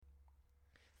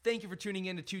Thank you for tuning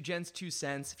in to Two Gents, 2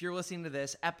 Cents. If you're listening to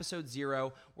this, episode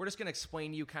 0, we're just going to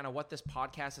explain to you kind of what this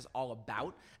podcast is all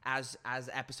about as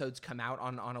episodes come out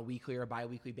on a weekly or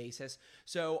bi-weekly basis.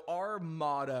 So our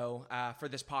motto for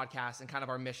this podcast and kind of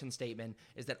our mission statement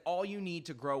is that all you need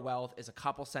to grow wealth is a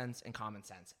couple cents and common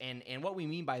sense. And what we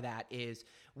mean by that is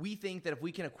we think that if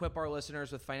we can equip our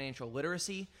listeners with financial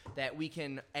literacy, that we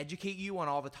can educate you on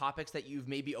all the topics that you've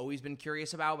maybe always been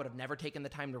curious about but have never taken the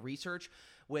time to research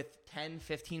with 10,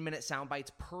 15-minute sound bites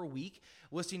per week.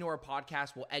 Listening to our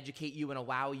podcast will educate you and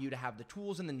allow you to have the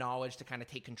tools and the knowledge to kind of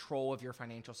take control of your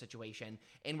financial situation.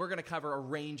 And we're going to cover a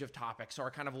range of topics. So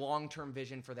our kind of long-term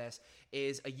vision for this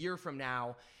is a year from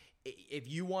now,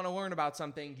 if you want to learn about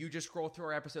something, you just scroll through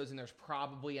our episodes and there's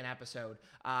probably an episode.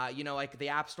 Like the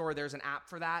App Store, there's an app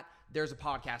for that. There's a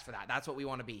podcast for that. That's what we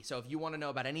want to be. So if you want to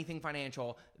know about anything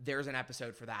financial, there's an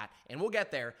episode for that. And we'll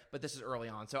get there, but this is early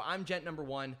on. So I'm Gent number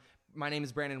 1. My name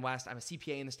is Brandon West. I'm a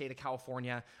CPA in the state of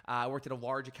California. I worked at a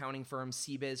large accounting firm,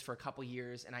 CBiz, for a couple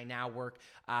years, and I now work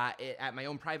at my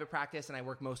own private practice, and I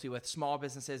work mostly with small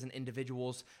businesses and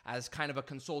individuals as kind of a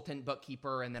consultant,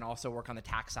 bookkeeper, and then also work on the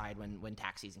tax side when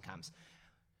tax season comes.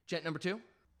 Gent number 2?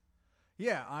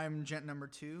 Yeah, I'm Gent number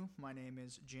 2. My name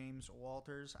is James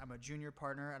Walters. I'm a junior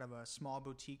partner out of a small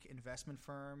boutique investment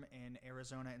firm in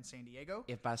Arizona and San Diego.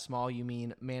 If by small you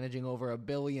mean managing over $1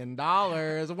 billion.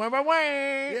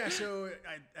 Yeah, so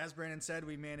as Brandon said,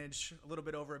 we manage a little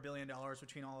bit over $1 billion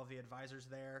between all of the advisors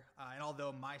there. And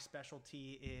although my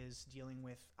specialty is dealing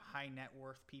with high net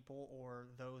worth people or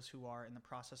those who are in the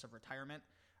process of retirement,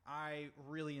 I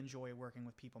really enjoy working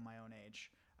with people my own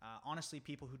age. Honestly,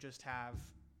 people who just have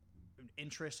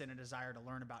interest and a desire to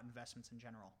learn about investments in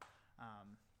general.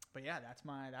 But yeah, that's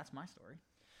my story.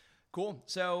 Cool.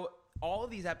 So all of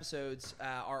these episodes,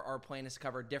 our plan is to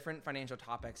cover different financial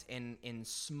topics in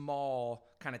small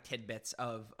kind of tidbits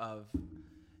of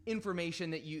information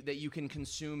that you can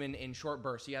consume in short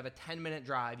bursts. So you have a 10-minute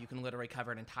drive, you can literally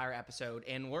cover an entire episode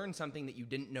and learn something that you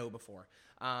didn't know before.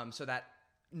 So that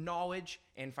knowledge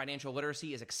and financial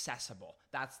literacy is accessible.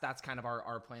 That's kind of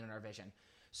our plan and our vision.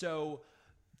 So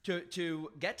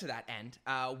to get to that end,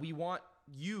 we want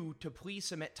you to please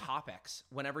submit topics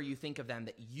whenever you think of them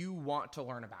that you want to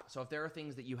learn about. So if there are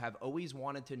things that you have always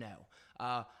wanted to know,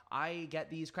 I get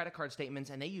these credit card statements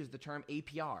and they use the term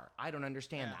APR. I don't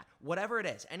understand that. Whatever it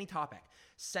is, any topic,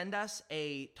 send us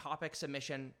a topic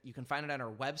submission. You can find it on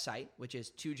our website, which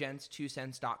is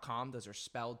 2gents2cents.com. Those are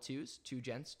spelled twos,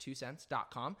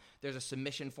 2gents2cents.com. There's a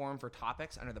submission form for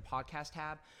topics under the podcast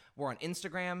tab. We're on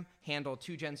Instagram, handle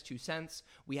 2gents2cents.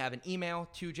 We have an email,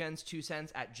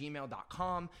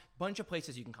 2gents2cents@gmail.com. Bunch of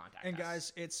places you can contact us. And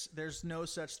guys, there's no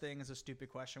such thing as a stupid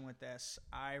question with this.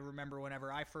 I remember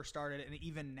whenever I first started, and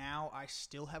even now I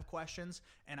still have questions,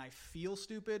 and I feel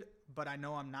stupid, but I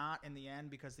know I'm not in the end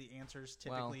because the answers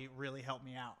typically really help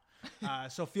me out.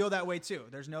 So feel that way too.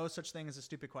 There's no such thing as a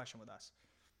stupid question with us.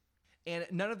 And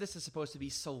none of this is supposed to be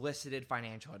solicited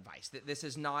financial advice. This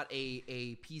is not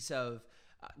a piece of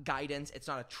guidance. It's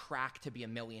not a track to be a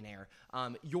millionaire.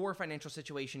 Your financial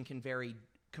situation can vary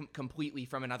completely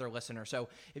from another listener. So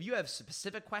if you have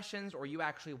specific questions or you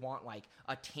actually want like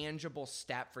a tangible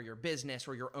step for your business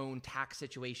or your own tax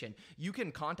situation, you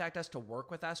can contact us to work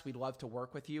with us. We'd love to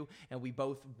work with you. And we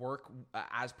both work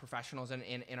as professionals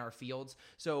in our fields.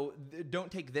 So don't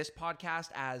take this podcast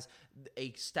as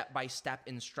a step-by-step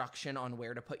instruction on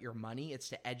where to put your money. It's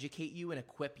to educate you and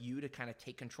equip you to kind of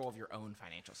take control of your own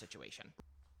financial situation.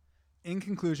 In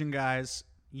conclusion, guys,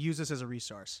 use this as a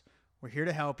resource. We're here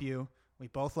to help you. We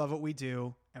both love what we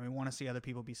do, and we want to see other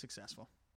people be successful.